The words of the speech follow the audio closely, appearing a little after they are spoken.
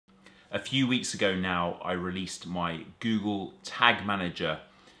A few weeks ago now, I released my Google Tag Manager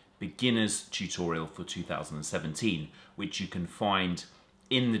beginner's tutorial for 2017, which you can find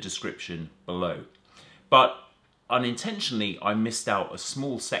in the description below. But unintentionally, I missed out a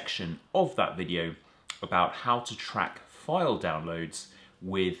small section of that video about how to track file downloads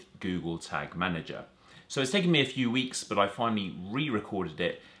with Google Tag Manager. So it's taken me a few weeks, but I finally re-recorded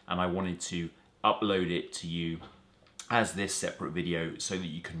it and I wanted to upload it to you as this separate video so that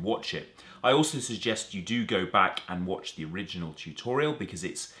you can watch it. I also suggest you do go back and watch the original tutorial because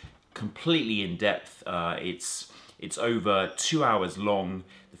it's completely in depth. It's over 2 hours long.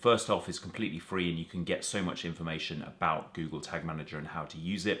 The first half is completely free and you can get so much information about Google Tag Manager and how to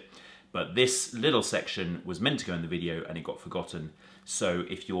use it. But this little section was meant to go in the video and it got forgotten. So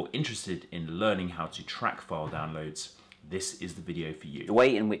if you're interested in learning how to track file downloads, this is the video for you. The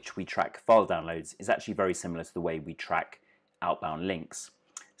way in which we track file downloads is actually very similar to the way we track outbound links.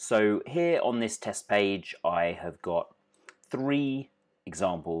 So here on this test page, I have got 3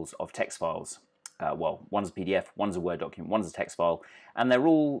 examples of text files. Well, one's a PDF, one's a Word document, one's a text file, and they're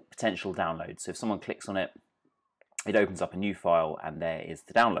all potential downloads. So if someone clicks on it, it opens up a new file and there is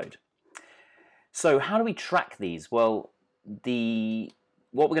the download. So how do we track these? Well,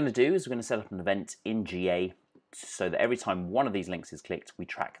 what we're going to do is we're going to set up an event in GA so that every time one of these links is clicked, we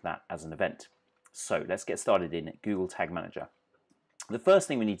track that as an event. So let's get started in Google Tag Manager. The first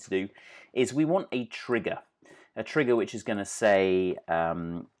thing we need to do is we want a trigger which is going to say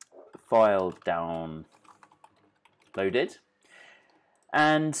file downloaded.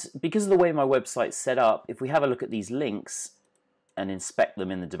 And because of the way my website's set up, if we have a look at these links and inspect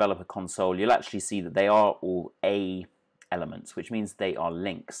them in the developer console, you'll actually see that they are all A elements, which means they are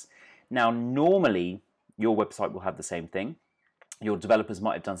links. Now, normally, your website will have the same thing. Your developers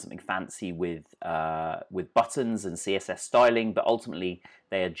might have done something fancy with buttons and CSS styling, but ultimately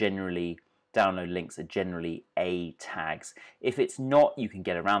they are generally, download links are generally A tags. If it's not, you can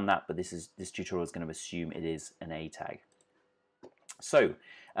get around that, but this tutorial is going to assume it is an A tag. So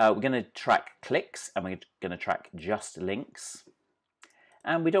we're going to track clicks and we're going to track just links.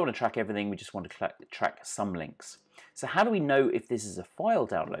 And we don't want to track everything, we just want to track some links. So how do we know if this is a file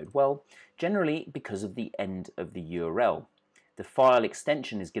download? Well, generally because of the end of the URL. The file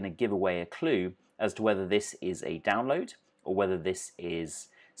extension is going to give away a clue as to whether this is a download or whether this is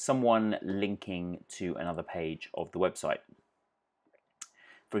someone linking to another page of the website.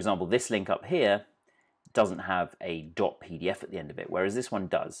 For example, this link up here doesn't have a .pdf at the end of it, whereas this one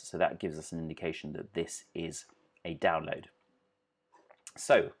does. So that gives us an indication that this is a download.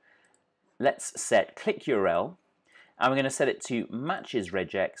 So let's set click URL and we're going to set it to matches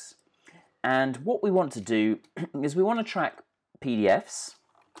regex. And what we want to do is we want to track PDFs,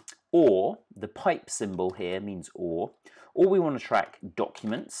 or the pipe symbol here means or we want to track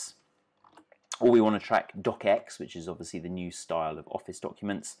documents, or we want to track docx, which is obviously the new style of Office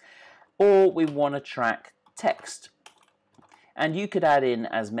documents, or we want to track text. And you could add in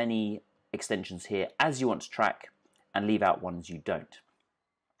as many extensions here as you want to track and leave out ones you don't.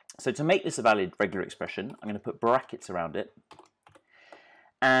 So to make this a valid regular expression, I'm going to put brackets around it.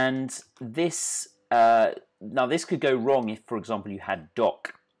 And this, now this could go wrong if, for example, you had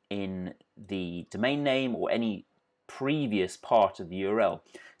doc in the domain name or any previous part of the URL.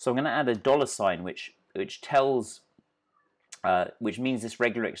 So I'm going to add a $sign which means this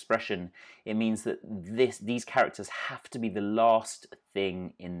regular expression, it means that these characters have to be the last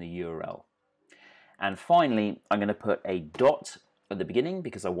thing in the URL. And finally, I'm going to put a dot at the beginning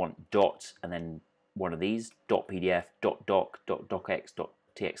because I want dot and then one of these, .pdf, .doc, .docx,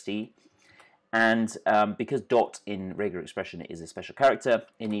 .txt. And because dot in regular expression is a special character,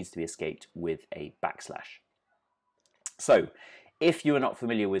 it needs to be escaped with a backslash. So if you are not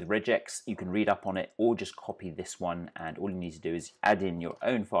familiar with regex, you can read up on it or just copy this one, and all you need to do is add in your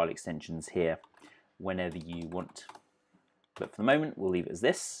own file extensions here whenever you want. But for the moment, we'll leave it as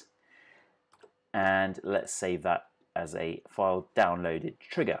this. And let's save that as a file downloaded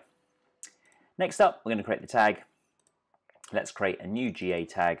trigger. Next up, we're going to create the tag. Let's create a new GA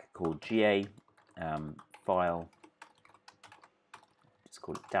tag called GA file. Just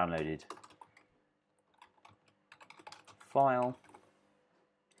call it downloaded file.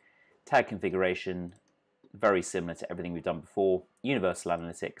 Tag configuration, very similar to everything we've done before. Universal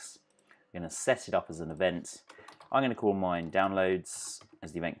analytics. We're going to set it up as an event. I'm going to call mine downloads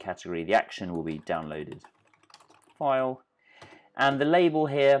as the event category. The action will be downloaded file. And the label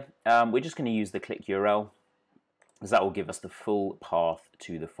here, we're just going to use the click URL, because that will give us the full path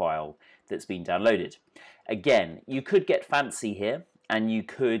to the file that's been downloaded. Again, you could get fancy here and you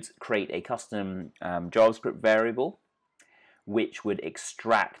could create a custom JavaScript variable which would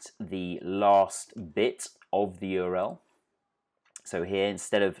extract the last bit of the URL. So here,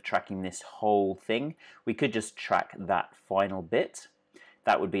 instead of tracking this whole thing, we could just track that final bit.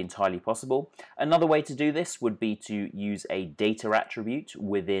 That would be entirely possible. Another way to do this would be to use a data attribute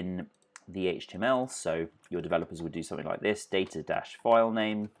within the HTML. So your developers would do something like this: data-file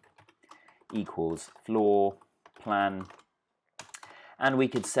name equals floor plan. And we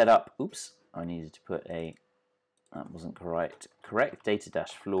could set up, oops, I needed to put a, that wasn't correct,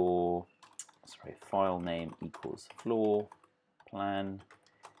 data-floor, sorry, file name equals floor plan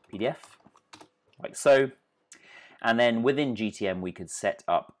PDF, like so. And then within GTM, we could set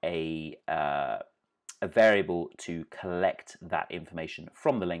up a variable to collect that information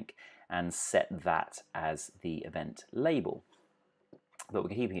from the link and set that as the event label. But we're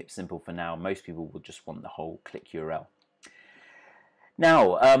keeping it simple for now. Most people will just want the whole click URL.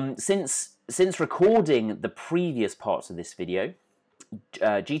 Now, since recording the previous parts of this video,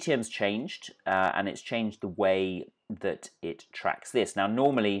 GTM's changed, and it's changed the way that it tracks this. Now,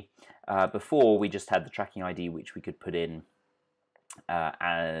 normally, before we just had the tracking ID, which we could put in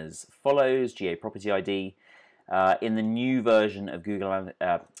as follows: GA property ID. In the new version of Google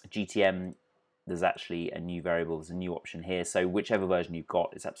GTM, there's actually a new variable, there's a new option here. So whichever version you've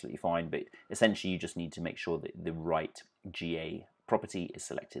got is absolutely fine, but essentially you just need to make sure that the right GA property is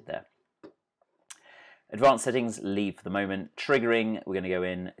selected there. Advanced settings, leave for the moment. Triggering, we're going to go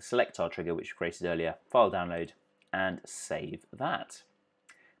in, select our trigger, which we created earlier, file download, and save that.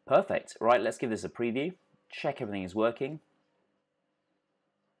 Perfect. Right, let's give this a preview. Check everything is working.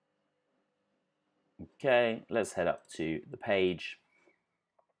 Okay, let's head up to the page.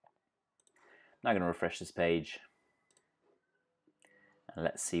 Now I'm going to refresh this page. And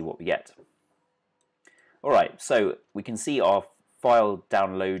let's see what we get. All right, so we can see our file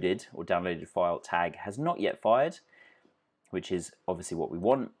downloaded, or downloaded file tag, has not yet fired, which is obviously what we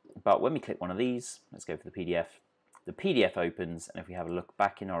want. But when we click one of these, let's go for the PDF opens, and if we have a look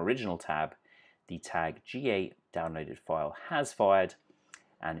back in our original tab, the tag GA downloaded file has fired,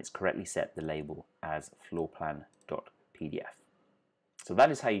 and it's correctly set the label as floorplan.pdf. So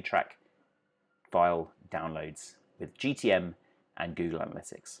that is how you track file downloads with GTM and Google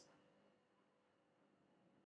Analytics.